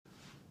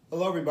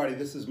Hello everybody,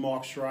 this is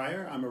Mark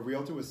Schreier. I'm a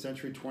realtor with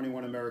Century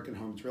 21 American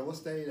Homes Real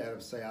Estate out of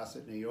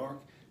Syosset, New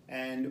York.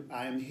 And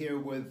I'm here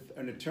with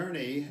an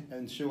attorney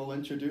and she will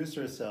introduce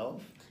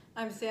herself.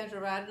 I'm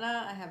Sandra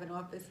Radina. I have an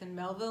office in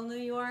Melville, New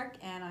York,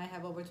 and I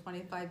have over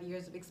 25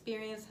 years of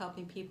experience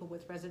helping people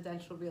with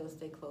residential real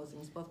estate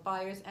closings, both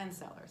buyers and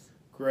sellers.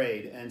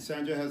 Great, and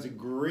Sandra has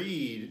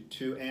agreed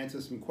to answer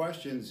some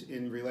questions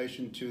in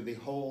relation to the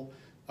whole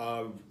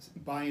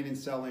buying and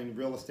selling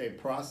real estate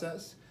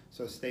process,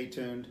 so stay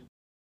tuned.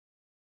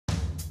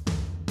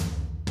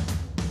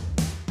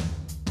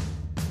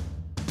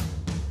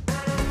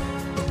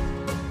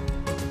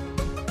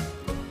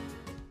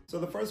 So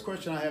the first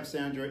question I have,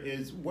 Sandra,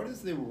 is what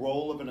is the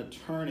role of an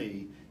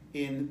attorney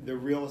in the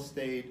real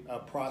estate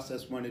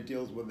process when it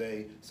deals with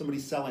somebody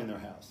selling their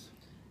house?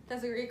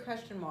 That's a great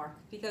question, Mark,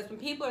 because when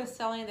people are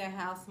selling their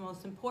house, the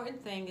most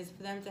important thing is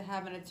for them to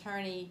have an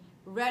attorney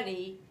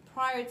ready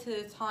prior to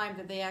the time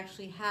that they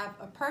actually have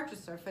a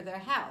purchaser for their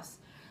house.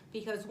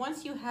 Because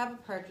once you have a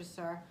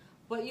purchaser,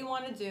 what you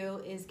want to do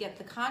is get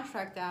the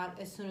contract out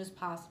as soon as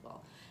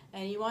possible.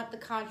 And you want the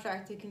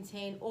contract to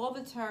contain all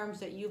the terms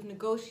that you've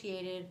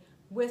negotiated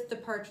with the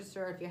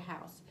purchaser of your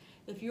house.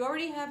 If you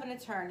already have an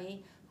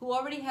attorney who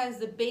already has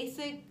the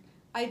basic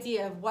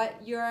idea of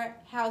what your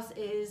house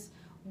is,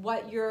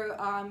 what you're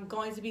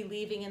going to be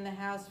leaving in the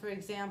house, for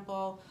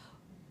example,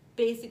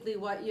 basically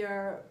what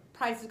your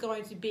price is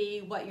going to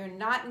be, what you're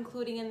not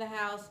including in the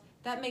house,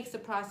 that makes the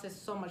process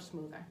so much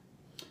smoother.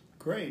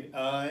 Great.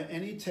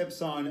 Any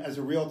tips on, as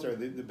a realtor,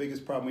 the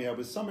biggest problem we have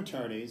with some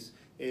attorneys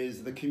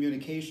is the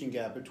communication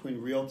gap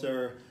between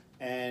realtor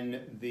and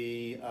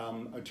the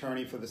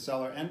attorney for the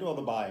seller and or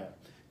the buyer.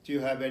 Do you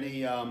have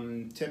any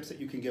tips that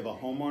you can give a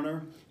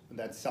homeowner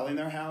that's selling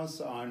their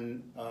house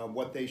on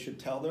what they should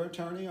tell their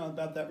attorney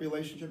about that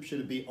relationship?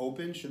 Should it be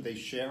open? Should they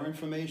share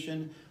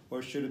information?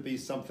 Or should it be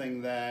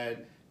something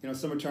that,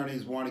 some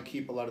attorneys want to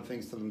keep a lot of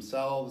things to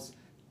themselves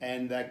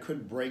and that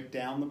could break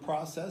down the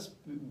process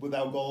with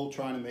our goal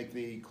trying to make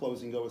the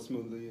closing go as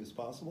smoothly as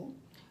possible?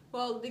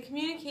 Well, the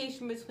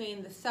communication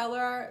between the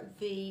seller,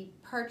 the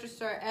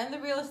purchaser, and the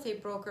real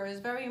estate broker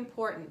is very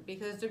important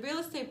because the real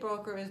estate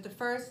broker is the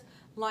first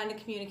line of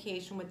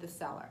communication with the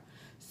seller.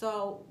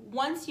 So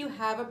once you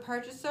have a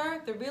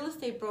purchaser, the real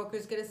estate broker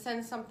is going to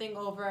send something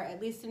over,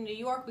 at least in New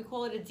York, we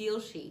call it a deal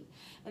sheet.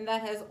 And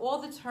that has all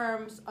the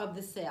terms of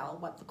the sale,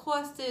 what the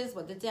cost is,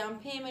 what the down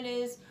payment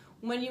is,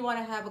 when you want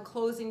to have a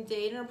closing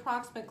date, an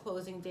approximate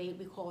closing date,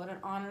 we call it an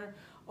on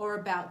or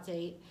about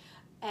date.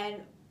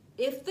 And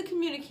if the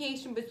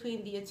communication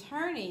between the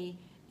attorney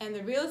and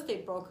the real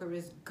estate broker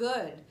is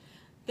good,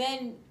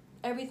 then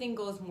everything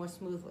goes more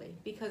smoothly.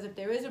 Because if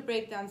there is a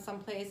breakdown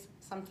someplace,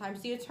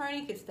 sometimes the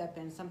attorney could step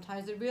in,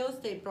 sometimes the real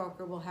estate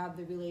broker will have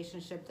the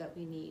relationship that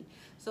we need.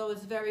 So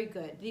it's very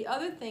good. The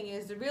other thing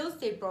is the real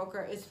estate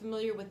broker is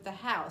familiar with the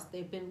house.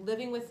 They've been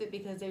living with it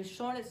because they've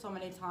shown it so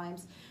many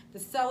times. The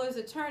seller's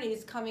attorney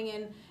is coming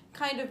in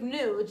kind of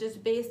new,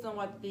 just based on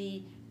what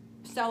the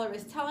seller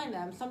is telling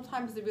them.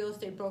 Sometimes the real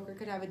estate broker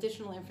could have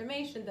additional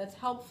information that's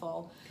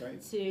helpful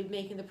to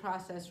making the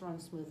process run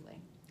smoothly.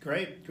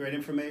 Great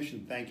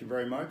information. Thank you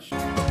very much.